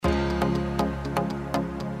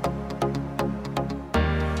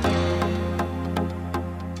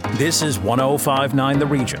This is 105.9 The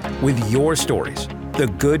Region with your stories. The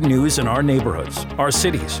good news in our neighborhoods, our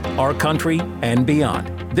cities, our country, and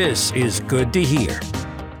beyond. This is Good to Hear.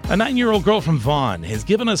 A 9-year-old girl from Vaughan has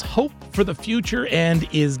given us hope for the future and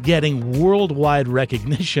is getting worldwide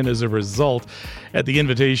recognition as a result. At the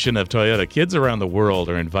invitation of Toyota, kids around the world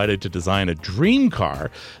are invited to design a dream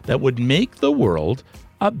car that would make the world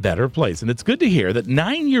a better place. And it's good to hear that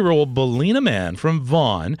 9-year-old Belina Mann from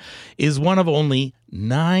Vaughan is one of only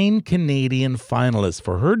 9 Canadian finalists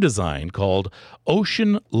for her design called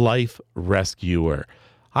Ocean Life Rescuer.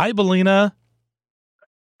 Hi, Belina.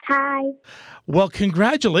 Hi. Well,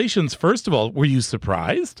 congratulations. First of all, were you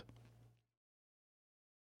surprised?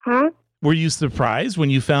 Huh? Were you surprised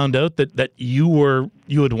when you found out that you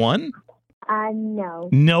had won? No.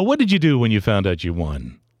 No, what did you do when you found out you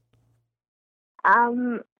won?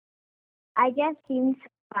 I guess seemed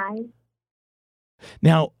surprised.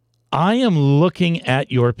 Now, I am looking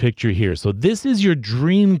at your picture here. So this is your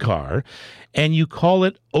dream car, and you call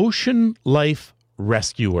it Ocean Life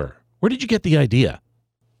Rescuer. Where did you get the idea?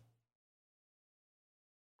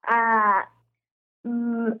 I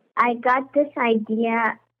got this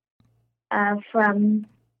idea from...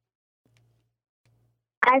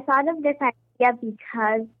 I thought of this idea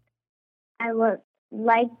because I would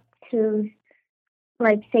like to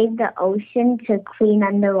save the ocean to clean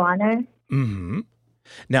underwater. Mm-hmm.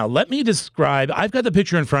 Now, let me describe, I've got the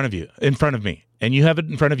picture in front of me, and you have it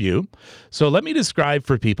in front of you. So let me describe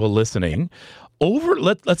for people listening.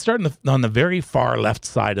 Let's start on the very far left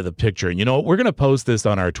side of the picture. And you know what? We're going to post this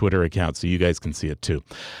on our Twitter account so you guys can see it too.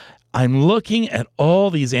 I'm looking at all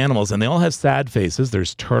these animals, and they all have sad faces.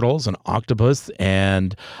 There's turtles and octopus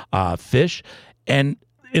and fish. And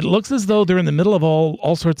it looks as though they're in the middle of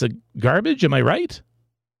all sorts of garbage. Am I right?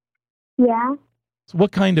 Yeah. So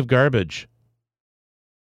what kind of garbage?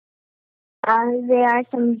 There are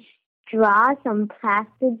some straw, some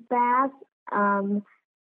plastic bags,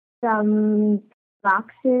 some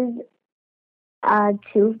boxes,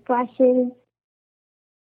 toothbrushes.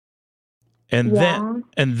 And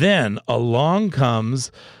then along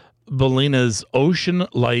comes Belina's Ocean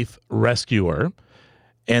Life Rescuer.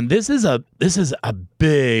 And this is a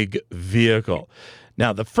big vehicle.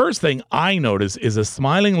 Now, the first thing I notice is a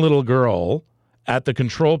smiling little girl at the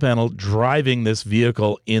control panel driving this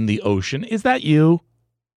vehicle in the ocean. Is that you?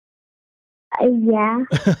 Yeah.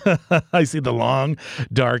 I see the long,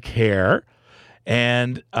 dark hair.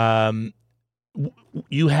 And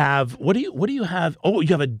you have, what do you have? Oh, you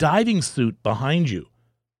have a diving suit behind you.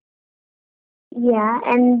 Yeah,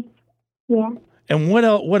 and yeah. And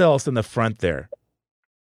what else in the front there?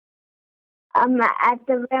 At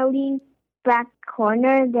the very back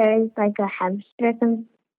corner, there's like a hamster.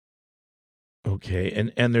 Okay,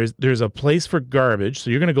 and there's a place for garbage, so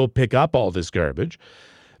you're going to go pick up all this garbage.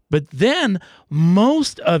 But then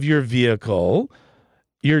most of your vehicle,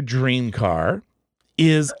 your dream car,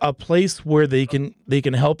 is a place where they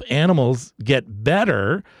can help animals get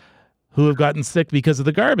better who have gotten sick because of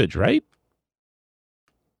the garbage, right?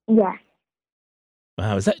 Yes.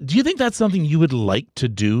 Wow, do you think that's something you would like to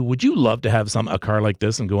do? Would you love to have a car like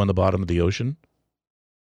this and go on the bottom of the ocean?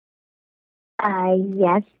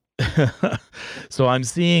 Yes. So I'm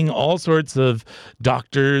seeing all sorts of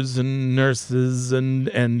doctors and nurses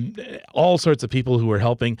and all sorts of people who are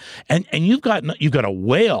helping, and you've got a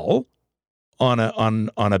whale on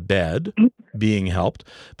a bed being helped,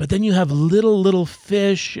 but then you have little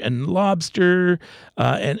fish and lobster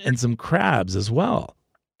and some crabs as well.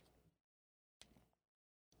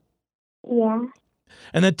 Yeah.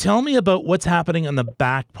 And then tell me about what's happening on the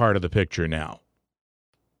back part of the picture now.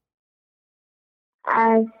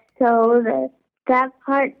 So that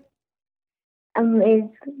part is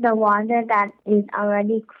the water that is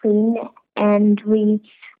already clean, and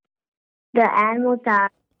the animals that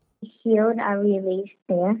are healed are released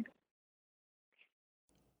there.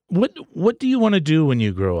 What do you want to do when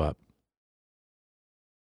you grow up?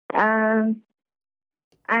 I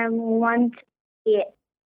want to be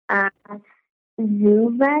a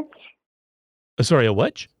zoo vet. Sorry, a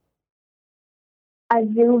what? A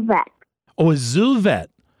zoo vet. Oh, a zoo vet.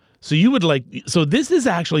 So you would so this is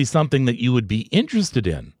actually something that you would be interested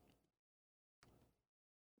in.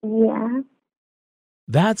 Yeah.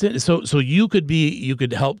 That's it. So you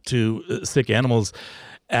could help to sick animals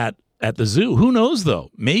at the zoo. Who knows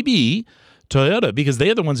though? Maybe Toyota, because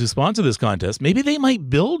they are the ones who sponsor this contest, maybe they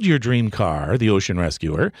might build your dream car, the Ocean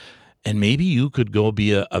Rescuer, and maybe you could go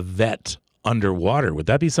be a vet underwater. Would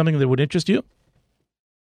that be something that would interest you?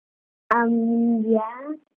 Yeah.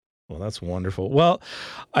 Well, that's wonderful. Well,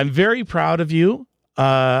 I'm very proud of you.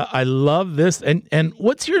 I love this. And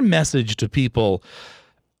what's your message to people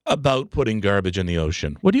about putting garbage in the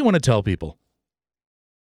ocean? What do you want to tell people?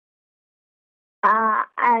 I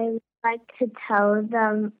would like to tell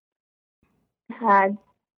them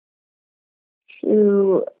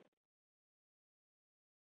to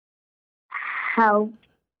help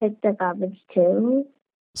pick the garbage too.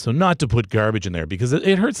 So not to put garbage in there because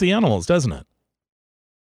it hurts the animals, doesn't it?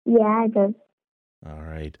 Yeah, it does. All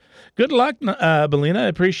right. Good luck, Belina. I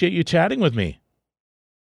appreciate you chatting with me.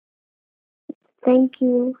 Thank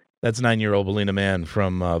you. That's 9-year-old Belina Mann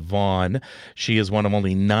from Vaughan. She is one of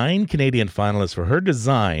only 9 Canadian finalists for her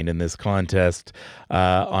design in this contest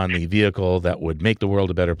on the vehicle that would make the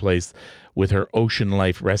world a better place. With her Ocean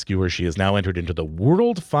Life Rescuer, she has now entered into the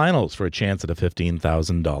World Finals for a chance at a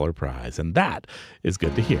 $15,000 prize. And that is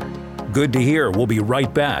good to hear. Good to hear. We'll be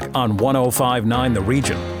right back on 105.9 The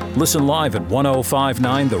Region. Listen live at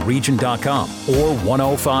 1059theregion.com or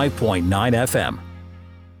 105.9 FM.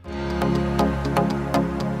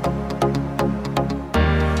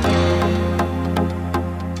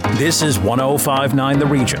 This is 105.9 The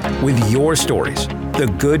Region with your stories.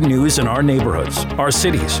 The good news in our neighborhoods, our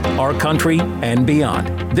cities, our country, and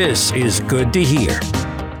beyond. This is Good to Hear.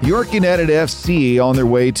 York United FC on their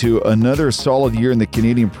way to another solid year in the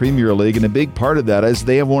Canadian Premier League, and a big part of that is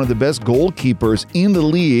they have one of the best goalkeepers in the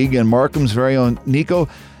league, and Markham's very own Niko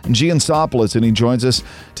Giantopoulos, and he joins us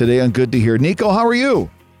today on Good to Hear. Niko, how are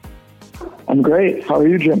you? I'm great. How are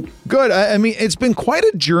you, Jim? Good. I mean, it's been quite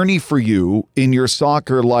a journey for you in your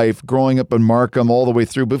soccer life, growing up in Markham all the way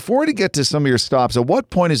through. Before we get to some of your stops, at what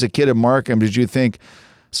point as a kid in Markham did you think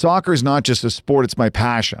soccer is not just a sport, it's my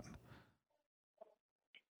passion?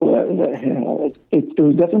 Well, it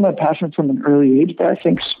was definitely my passion from an early age, but I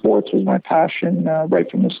think sports was my passion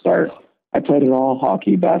right from the start. I played it all: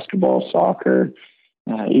 hockey, basketball, soccer,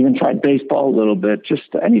 even tried baseball a little bit,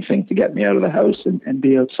 just anything to get me out of the house and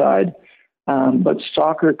be outside. But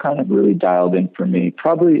soccer kind of really dialed in for me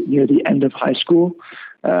probably near the end of high school.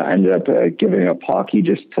 I ended up giving up hockey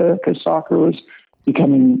just because soccer was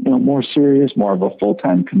becoming more serious, more of a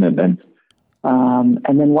full-time commitment.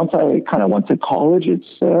 And then once I kind of went to college,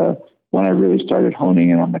 it's when I really started honing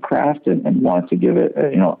in on the craft and wanted to give it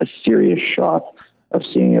a serious shot of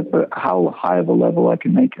seeing it, but how high of a level I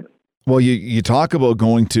can make it. Well, you talk about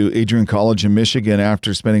going to Adrian College in Michigan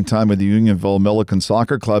after spending time with the Unionville Millikan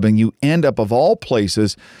Soccer Club, and you end up, of all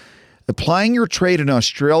places, applying your trade in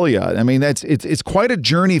Australia. I mean, it's quite a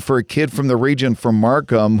journey for a kid from the region, from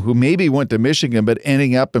Markham, who maybe went to Michigan, but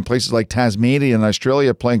ending up in places like Tasmania and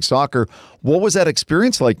Australia playing soccer. What was that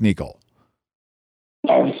experience like, Niko?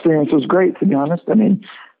 The experience was great, to be honest. I mean,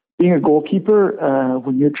 being a goalkeeper,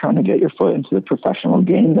 when you're trying to get your foot into the professional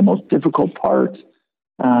game, the most difficult part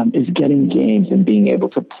is getting games and being able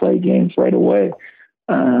to play games right away.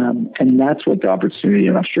 And that's what the opportunity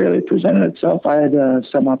in Australia presented itself. I had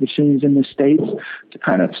some opportunities in the States to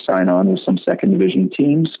kind of sign on with some second division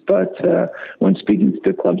teams. But when speaking to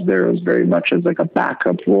the clubs there, it was very much as like a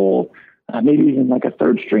backup role, maybe even like a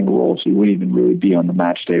third string role. So you wouldn't even really be on the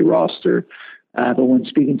match day roster. But when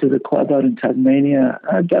speaking to the club out in Tasmania,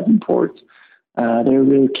 Devonport, they were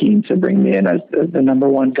really keen to bring me in as the number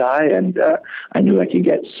one guy, and I knew I could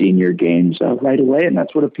get senior games right away, and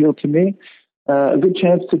that's what appealed to me. A good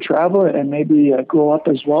chance to travel and maybe grow up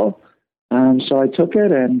as well. So I took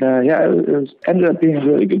it, and it ended up being a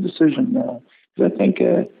really good decision because I think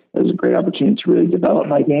it was a great opportunity to really develop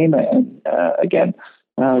my game and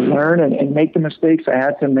learn and make the mistakes I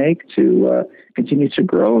had to make to continue to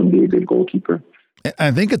grow and be a good goalkeeper.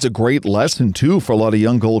 I think it's a great lesson, too, for a lot of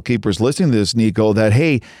young goalkeepers listening to this, Niko, that,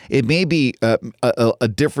 hey, it may be a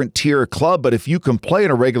different tier club, but if you can play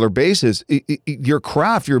on a regular basis, your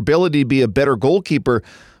craft, your ability to be a better goalkeeper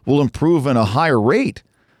will improve in a higher rate.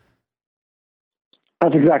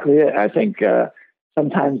 That's exactly it. I think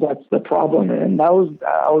sometimes that's the problem. And I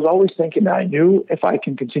was always thinking that I knew if I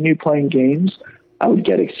can continue playing games, I would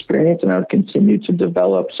get experience and I would continue to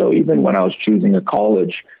develop. So even when I was choosing a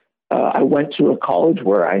college, I went to a college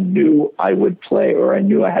where I knew I would play or I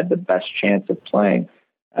knew I had the best chance of playing.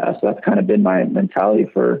 So that's kind of been my mentality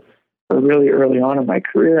for really early on in my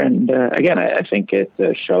career. And again, I think it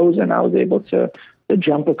shows, and I was able to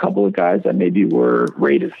jump a couple of guys that maybe were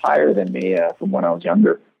rated higher than me from when I was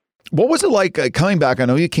younger. What was it like coming back? I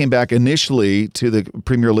know you came back initially to the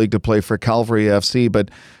Premier League to play for Calvary FC, but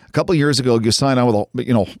a couple of years ago, you signed on with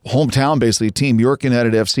a hometown basically team, York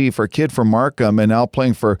United FC, for a kid from Markham, and now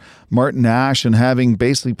playing for Martin Ash and having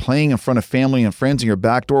basically playing in front of family and friends in your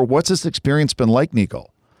back door. What's this experience been like, Niko?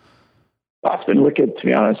 It's been wicked, to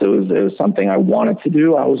be honest. It was something I wanted to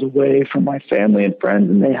do. I was away from my family and friends,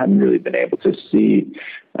 and they hadn't really been able to see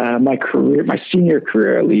my career, my senior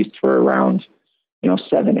career at least, for around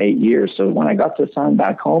 7-8 years. So when I got to sign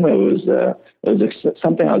back home, it was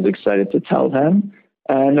something I was excited to tell them.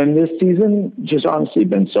 And then this season, just honestly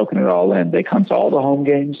been soaking it all in. They come to all the home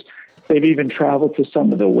games. They've even traveled to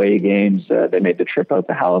some of the away games. They made the trip out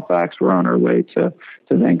to Halifax. We're on our way to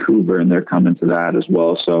Vancouver, and they're coming to that as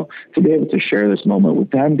well. So to be able to share this moment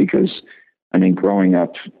with them, because growing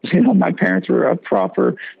up, my parents were a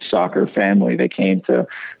proper soccer family. They came to,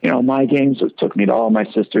 my games. It took me to all my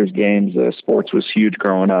sister's games. Sports was huge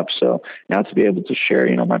growing up. So now to be able to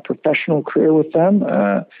share, my professional career with them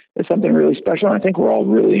is something really special. And I think we're all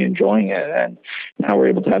really enjoying it. And now we're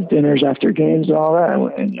able to have dinners after games and all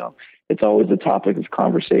that. And it's always a topic of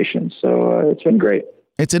conversation. So it's been great.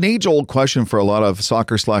 It's an age-old question for a lot of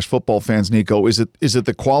soccer/football fans, Niko. Is it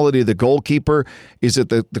the quality of the goalkeeper? Is it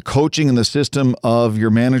the coaching and the system of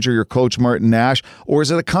your manager, your coach, Martin Nash? Or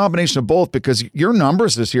is it a combination of both? Because your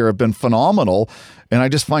numbers this year have been phenomenal. And I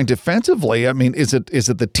just find defensively, is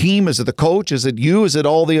it the team? Is it the coach? Is it you? Is it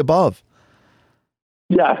all the above?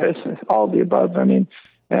 Yeah, it's all the above.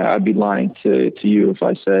 I'd be lying to you if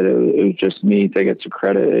I said it was just me to get some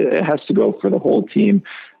credit. It has to go for the whole team.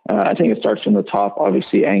 I think it starts from the top.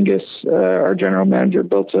 Obviously, Angus, our general manager,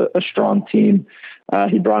 built a strong team.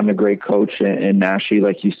 He brought in a great coach in Nashi,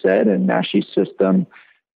 like you said, and Nashi's system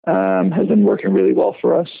has been working really well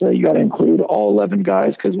for us. You got to include all 11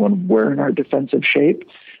 guys, because when we're in our defensive shape,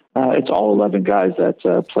 it's all 11 guys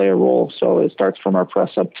that play a role. So it starts from our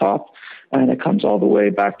press up top, and it comes all the way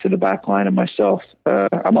back to the back line and myself.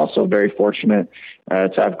 I'm also very fortunate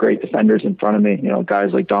to have great defenders in front of me.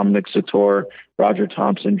 Guys like Dominic Sator, Roger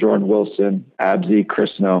Thompson, Jordan Wilson, Abzi,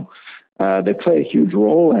 Chrisno. They play a huge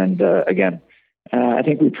role. And again, I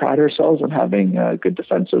think we pride ourselves on having good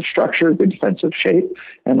defensive structure, good defensive shape.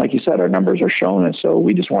 And like you said, our numbers are showing us. So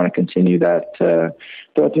we just want to continue that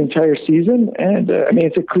throughout the entire season. And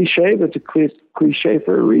it's a cliche, but it's a cliche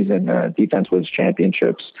for a reason. Defense wins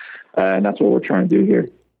championships. And that's what we're trying to do here.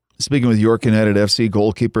 Speaking with York United FC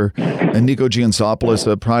goalkeeper Niko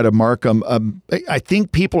Giantopoulos, pride of Markham, I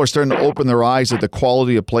think people are starting to open their eyes at the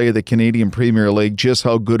quality of play of the Canadian Premier League, just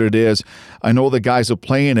how good it is. I know the guys who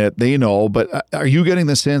play in it, they know, but are you getting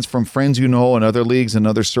the sense from friends in other leagues and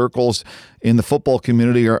other circles in the football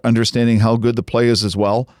community are understanding how good the play is as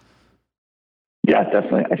well? Yeah,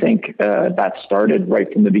 definitely. I think that started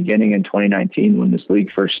right from the beginning in 2019 when this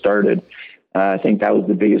league first started. I think that was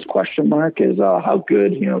the biggest question mark is how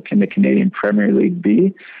good, can the Canadian Premier League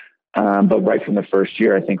be? But right from the first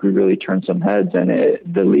year, I think we really turned some heads, and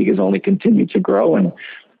the league has only continued to grow. And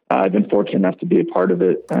I've been fortunate enough to be a part of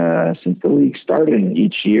it since the league started. And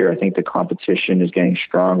each year, I think the competition is getting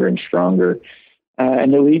stronger and stronger.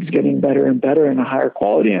 And the league's getting better and better and a higher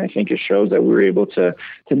quality. And I think it shows that we were able to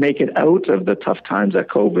make it out of the tough times that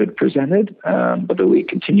COVID presented. But the league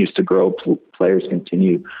continues to grow. Players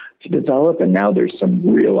continue to develop. And now there's some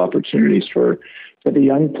real opportunities for the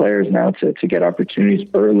young players now to get opportunities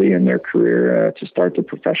early in their career to start their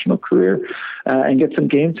professional career and get some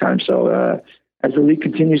game time. So as the league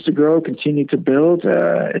continues to grow, continue to build,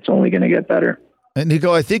 it's only going to get better. And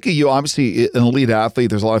Niko, I think of you, obviously an elite athlete.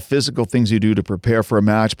 There's a lot of physical things you do to prepare for a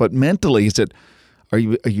match, but mentally, are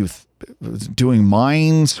you doing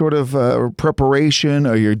mind sort of preparation?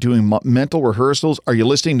 Are you doing mental rehearsals? Are you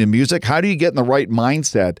listening to music? How do you get in the right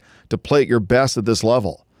mindset to play at your best at this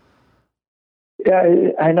level?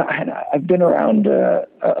 Yeah, I know. I've been around a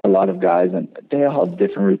lot of guys, and they all have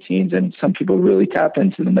different routines, and some people really tap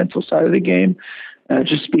into the mental side of the game.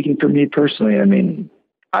 Just speaking for me personally,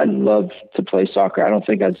 I love to play soccer. I don't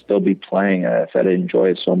think I'd still be playing if I didn't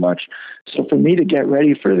enjoy it so much. So for me to get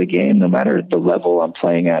ready for the game, no matter the level I'm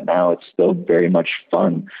playing at now, it's still very much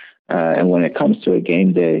fun. And when it comes to a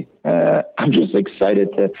game day, I'm just excited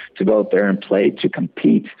to go out there and play, to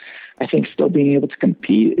compete. I think still being able to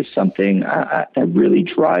compete is something that really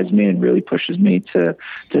drives me and really pushes me to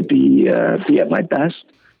be at my best.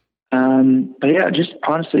 But yeah, just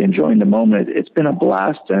honestly enjoying the moment. It's been a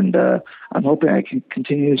blast, and I'm hoping I can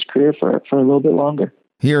continue his career for a little bit longer.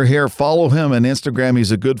 Here. Follow him on Instagram.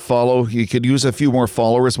 He's a good follow. You could use a few more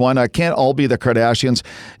followers. Why not? Can't all be the Kardashians.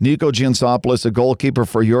 Niko Giantopoulos, a goalkeeper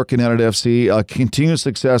for York United FC. Continued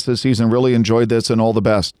success this season. Really enjoyed this, and all the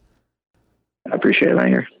best. I appreciate it,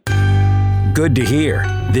 Langer. Good to hear.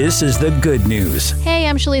 This is the good news. Hey,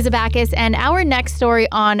 I'm Shaliza Bacchus, and our next story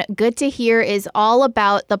on Good to Hear is all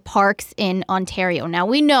about the parks in Ontario. Now,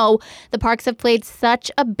 we know the parks have played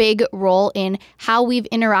such a big role in how we've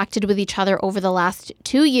interacted with each other over the last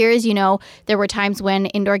 2 years. You know, there were times when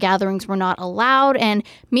indoor gatherings were not allowed, and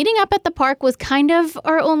meeting up at the park was kind of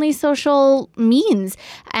our only social means.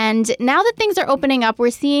 And now that things are opening up, we're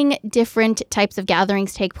seeing different types of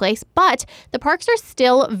gatherings take place, but the parks are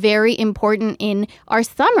still very important in our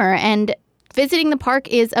summer, and visiting the park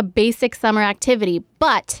is a basic summer activity.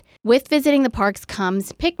 But with visiting the parks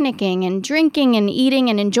comes picnicking and drinking and eating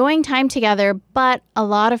and enjoying time together. But a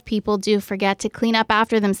lot of people do forget to clean up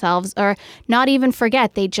after themselves, or not even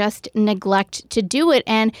forget, they just neglect to do it.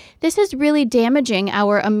 And this is really damaging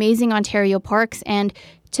our amazing Ontario parks. And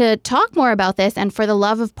to talk more about this and for the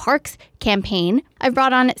Love of Parks campaign, I've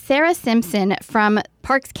brought on Sarah Simpson from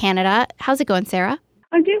Parks Canada. How's it going, Sarah?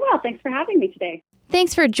 I'm doing well. Thanks for having me today.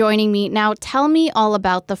 Thanks for joining me. Now, tell me all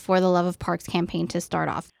about the For the Love of Parks campaign to start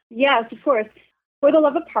off. Yes, of course. For the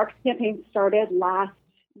Love of Parks campaign started last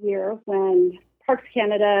year when Parks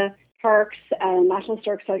Canada, Parks, and National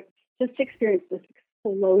Historic Sites just experienced this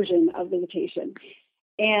explosion of visitation.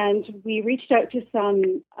 And we reached out to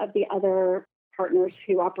some of the other partners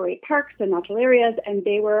who operate parks and natural areas, and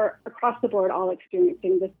they were across the board all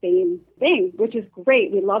experiencing the same thing, which is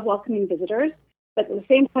great. We love welcoming visitors. But at the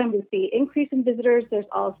same time, with the increase in visitors, there's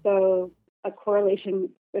also a correlation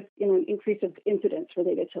with an increase of incidents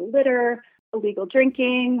related to litter, illegal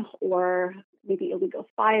drinking, or maybe illegal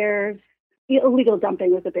fires. Illegal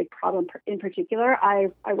dumping was a big problem in particular. I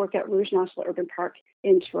work at Rouge National Urban Park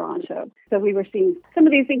in Toronto. So we were seeing some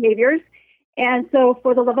of these behaviors. And so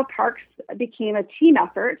For the Love of Parks became a team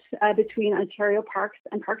effort between Ontario Parks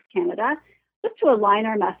and Parks Canada, just to align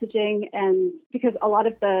our messaging, and because a lot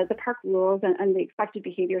of the park rules and the expected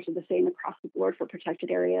behaviors are the same across the board for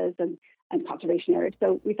protected areas and conservation areas.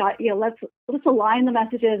 So we thought, let's align the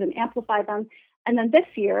messages and amplify them. And then this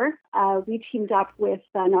year, we teamed up with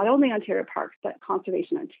not only Ontario Parks, but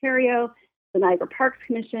Conservation Ontario, the Niagara Parks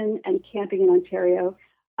Commission, and Camping in Ontario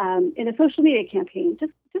in a social media campaign,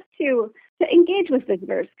 just to engage with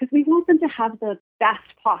visitors, because we want them to have the best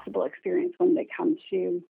possible experience when they come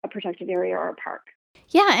to a protected area or a park.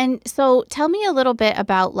 Yeah, and so tell me a little bit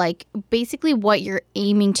about basically what you're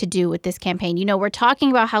aiming to do with this campaign. You know, we're talking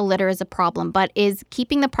about how litter is a problem, but is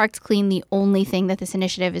keeping the parks clean the only thing that this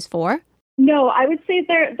initiative is for? No, I would say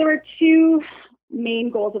there are two main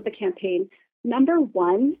goals of the campaign. Number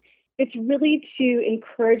one, it's really to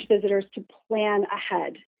encourage visitors to plan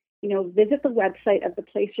ahead. Visit the website of the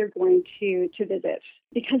place you're going to visit,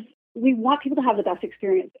 because we want people to have the best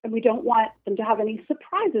experience, and we don't want them to have any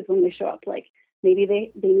surprises when they show up, like maybe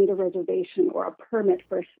they need a reservation or a permit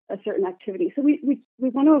for a certain activity. So we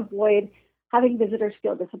want to avoid having visitors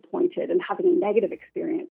feel disappointed and having a negative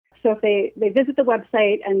experience. So if they visit the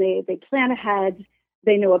website and they plan ahead,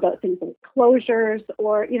 they know about things like closures,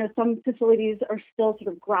 or some facilities are still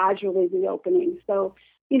sort of gradually reopening. So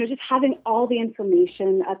just having all the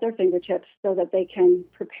information at their fingertips so that they can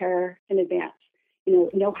prepare in advance.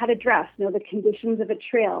 Know how to dress, know the conditions of a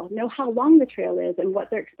trail, know how long the trail is and what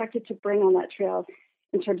they're expected to bring on that trail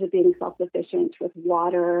in terms of being self-sufficient with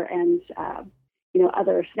water and,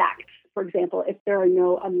 other snacks, for example, if there are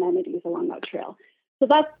no amenities along that trail. So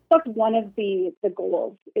that's one of the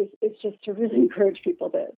goals is just to really encourage people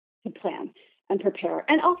to plan and prepare,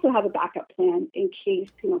 and also have a backup plan in case,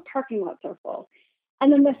 parking lots are full.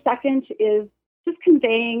 And then the second is just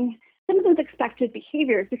conveying some of those expected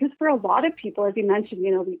behaviors, because for a lot of people, as you mentioned,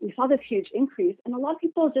 we saw this huge increase, and a lot of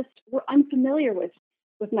people just were unfamiliar with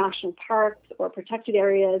national parks or protected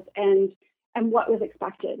areas and what was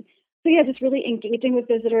expected. So yeah, just really engaging with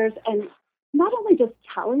visitors, and not only just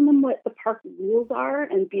telling them what the park rules are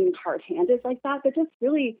and being hard-handed like that, but just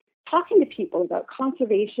really talking to people about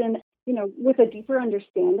conservation, with a deeper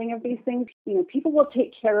understanding of these things. People will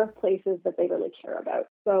take care of places that they really care about.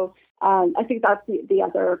 So I think that's the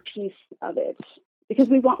other piece of it, because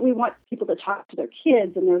we want people to talk to their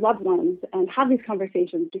kids and their loved ones and have these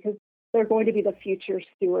conversations, because they're going to be the future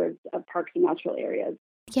stewards of parks and natural areas.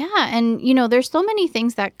 Yeah. And, there's so many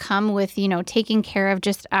things that come with, taking care of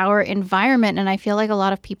just our environment. And I feel like a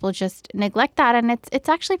lot of people just neglect that. And it's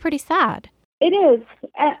actually pretty sad. It is.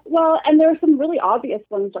 And there are some really obvious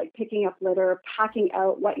ones, like picking up litter, packing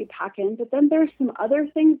out what you pack in. But then there's some other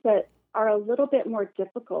things that are a little bit more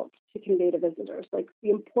difficult to convey to visitors, like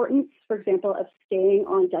the importance, for example, of staying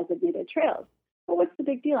on designated trails. Well, what's the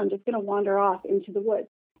big deal? I'm just going to wander off into the woods,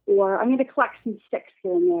 or I'm going to collect some sticks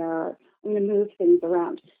here and there. I'm going to move things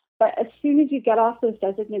around. But as soon as you get off those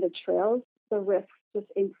designated trails, the risks just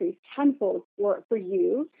increase tenfold for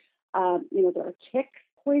you. There are ticks,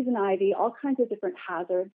 poison ivy, all kinds of different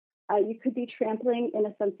hazards. You could be trampling in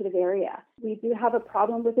a sensitive area. We do have a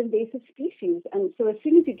problem with invasive species. And so as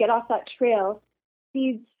soon as you get off that trail,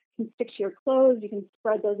 seeds can stick to your clothes. You can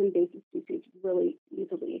spread those invasive species really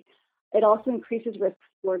easily. It also increases risks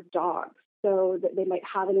for dogs, so that they might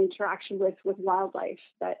have an interaction with wildlife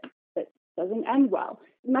that doesn't end well.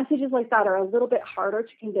 Messages like that are a little bit harder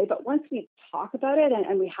to convey, but once we talk about it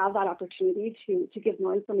and we have that opportunity to give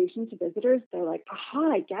more information to visitors, they're like,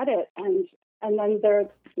 aha, I get it. And then they're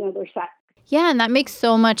set. Yeah, and that makes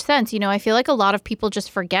so much sense. I feel like a lot of people just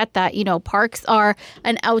forget that, parks are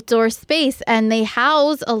an outdoor space and they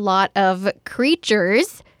house a lot of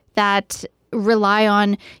creatures that rely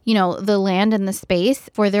on, the land and the space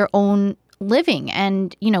for their own living.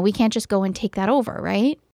 And, we can't just go and take that over,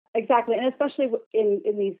 right? Exactly. And especially in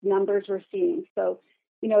these numbers we're seeing. So,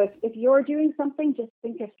 if you're doing something, just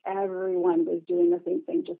think if everyone was doing the same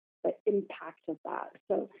thing, just the impact of that.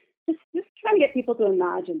 So just trying to get people to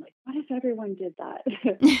imagine, like, what if everyone did that?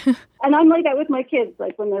 And I'm like that with my kids,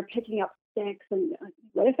 like when they're picking up sticks, and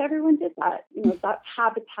what if everyone did that? That's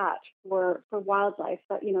habitat for wildlife,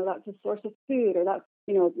 that's a source of food, or that's,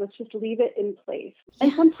 let's just leave it in place. Yeah.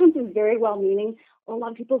 And sometimes it's very well-meaning. A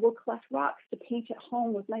lot of people will collect rocks to paint at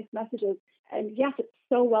home with nice messages. And yes, it's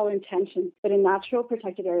so well-intentioned, but in natural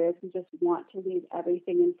protected areas, we just want to leave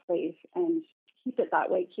everything in place and keep it that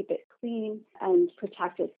way, keep it clean and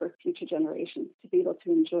protected for future generations to be able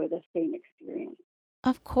to enjoy the same experience.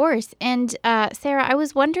 Of course. And Sarah, I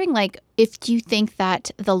was wondering, if you think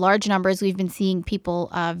that the large numbers we've been seeing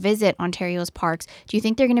people visit Ontario's parks, do you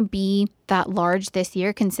think they're going to be that large this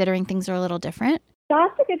year, considering things are a little different?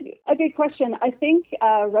 That's a good question. I think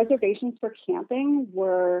reservations for camping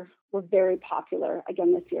were very popular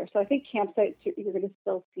again this year. So I think campsites, you're going to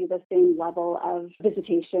still see the same level of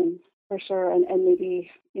visitation for sure. And maybe,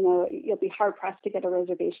 you'll be hard pressed to get a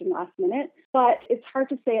reservation last minute. But it's hard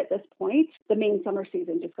to say at this point. The main summer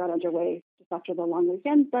season just got underway just after the long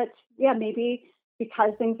weekend. But yeah, maybe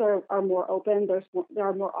because things are more open, there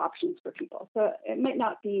are more options for people. So it might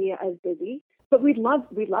not be as busy. But we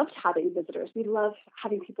loved having visitors. We love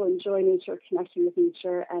having people enjoy nature, connecting with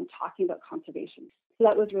nature, and talking about conservation. So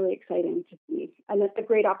that was really exciting to see. And it's a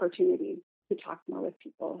great opportunity to talk more with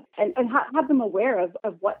people and have them aware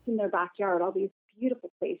of what's in their backyard, all these beautiful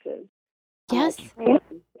places. Yes.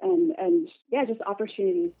 And just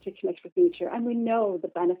opportunities to connect with nature. And we know the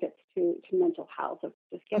benefits to mental health of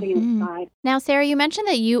just getting inside. Now, Sarah, you mentioned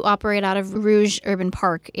that you operate out of Rouge Urban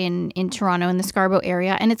Park in Toronto, in the Scarborough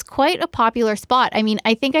area, and it's quite a popular spot. I mean,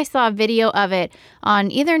 I think I saw a video of it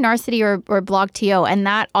on either Narcity or BlogTO,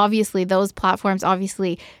 and those platforms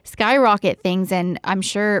obviously skyrocket things, and I'm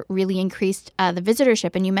sure really increased the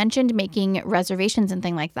visitorship. And you mentioned making reservations and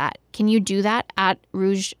things like that. Can you do that at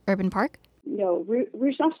Rouge Urban Park? No,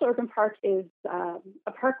 Rouge National Urban Park is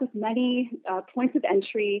a park with many points of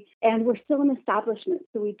entry, and we're still an establishment,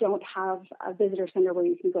 so we don't have a visitor center where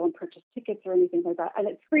you can go and purchase tickets or anything like that. And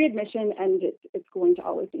it's free admission, and it's going to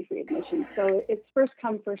always be free admission. So it's first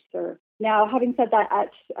come, first serve. Now, having said that,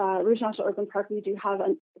 at Rouge National Urban Park, we do have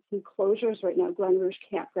some closures right now. Glen Rouge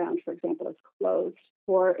Campground, for example, is closed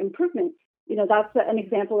for improvements. That's an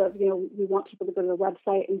example of, we want people to go to the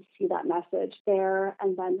website and see that message there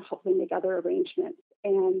and then hopefully make other arrangements.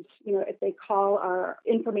 And, if they call our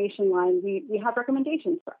information line, we have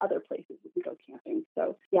recommendations for other places we can go camping.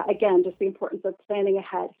 So, yeah, again, just the importance of planning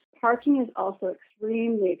ahead. Parking is also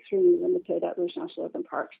extremely, extremely limited at Rouge National Urban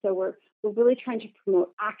Park. So we're really trying to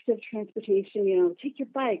promote active transportation, take your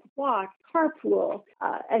bike, walk, carpool,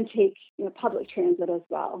 and take, public transit as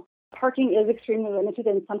well. Parking is extremely limited,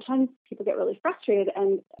 and sometimes people get really frustrated.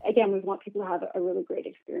 And again, we want people to have a really great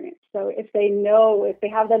experience. So if they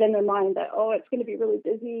have that in their mind that, it's going to be really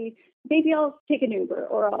busy, maybe I'll take an Uber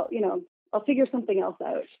or I'll figure something else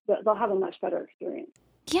out. But they'll have a much better experience.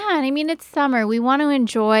 Yeah, and I mean, it's summer. We want to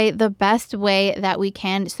enjoy the best way that we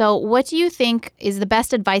can. So what do you think is the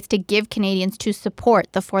best advice to give Canadians to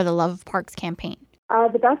support the For the Love of Parks campaign?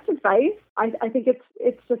 The best advice, I think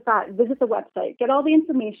it's just that visit the website, get all the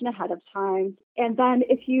information ahead of time, and then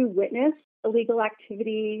if you witness illegal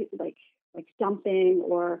activity like dumping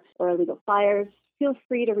or illegal fires, feel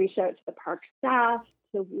free to reach out to the park staff,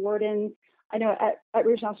 to wardens. I know at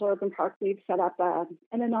Rouge National Urban Park, we've set up an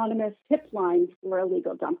anonymous tip line for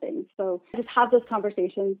illegal dumping. So just have those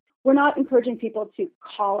conversations. We're not encouraging people to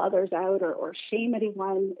call others out or shame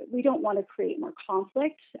anyone. We don't want to create more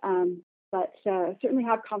conflict. But certainly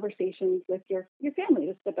have conversations with your family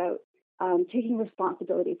just about taking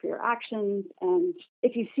responsibility for your actions. And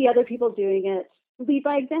if you see other people doing it, lead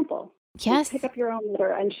by example. Yes. Pick up your own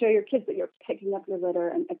litter and show your kids that you're picking up your litter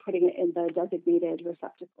and putting it in the designated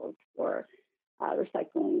receptacles for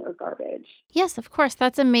recycling or garbage. Yes, of course.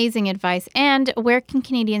 That's amazing advice. And where can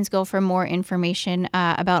Canadians go for more information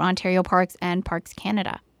about Ontario Parks and Parks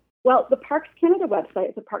Canada? Well, the Parks Canada website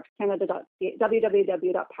is parkscanada.ca,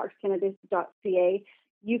 www.parkscanada.ca.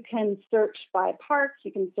 You can search by park.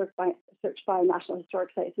 You can search by National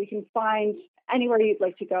Historic Site. So you can find anywhere you'd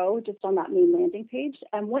like to go just on that main landing page.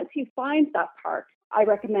 And once you find that park, I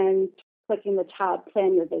recommend clicking the tab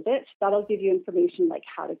Plan Your Visit. That'll give you information like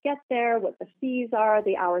how to get there, what the fees are,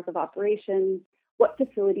 the hours of operation, what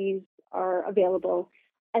facilities are available.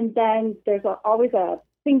 And then there's always a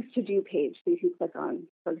things to do page that you can click on,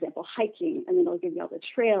 for example, hiking, and then it'll give you all the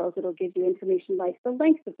trails. It'll give you information like the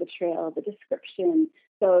length of the trail, the description.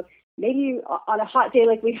 So maybe on a hot day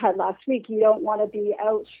like we had last week, you don't want to be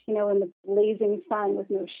out, in the blazing sun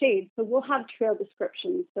with no shade. So we'll have trail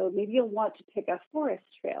descriptions. So maybe you'll want to pick a forest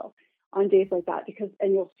trail on days like that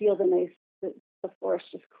and you'll feel the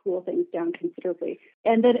forest just cool things down considerably.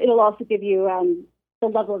 And then it'll also give you the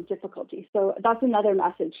level of difficulty. So that's another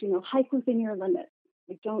message, hike within your limits.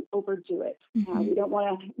 Don't overdo it. Mm-hmm. We don't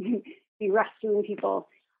want to be rescuing people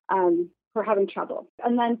for having trouble.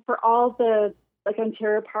 And then for all the,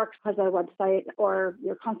 Ontario Parks has a website or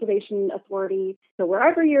your conservation authority. So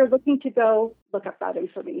wherever you're looking to go, look up that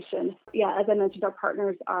information. Yeah, as I mentioned, our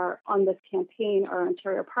partners are on this campaign are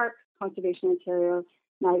Ontario Parks, Conservation Ontario,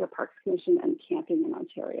 Niagara Parks Commission, and Camping in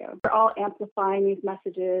Ontario. We're all amplifying these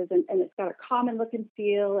messages, and it's got a common look and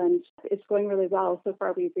feel, and it's going really well. So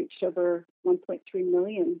far, we've reached over 1.3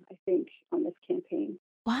 million, I think, on this campaign.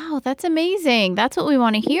 Wow, that's amazing. That's what we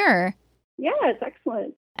want to hear. Yeah, it's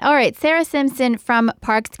excellent. All right, Sarah Simpson from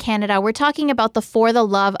Parks Canada. We're talking about the For the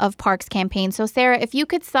Love of Parks campaign. So, Sarah, if you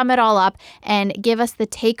could sum it all up and give us the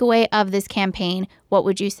takeaway of this campaign, what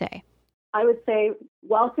would you say? I would say,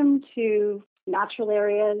 welcome to natural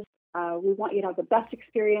areas. We want you to have the best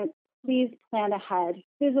experience. Please plan ahead.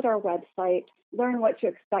 Visit our website. Learn what to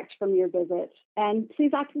expect from your visit. And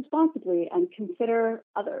please act responsibly and consider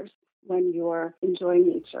others when you're enjoying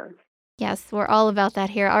nature. Yes, we're all about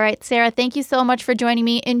that here. All right, Sarah, thank you so much for joining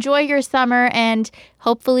me. Enjoy your summer, and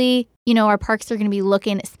hopefully, our parks are going to be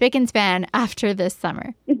looking spick and span after this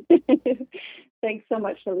summer. Thanks so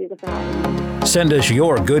much, Shaliza, for having me. Send us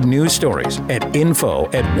your good news stories at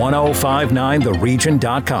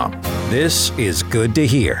info@1059theregion.com. This is Good to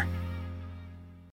Hear.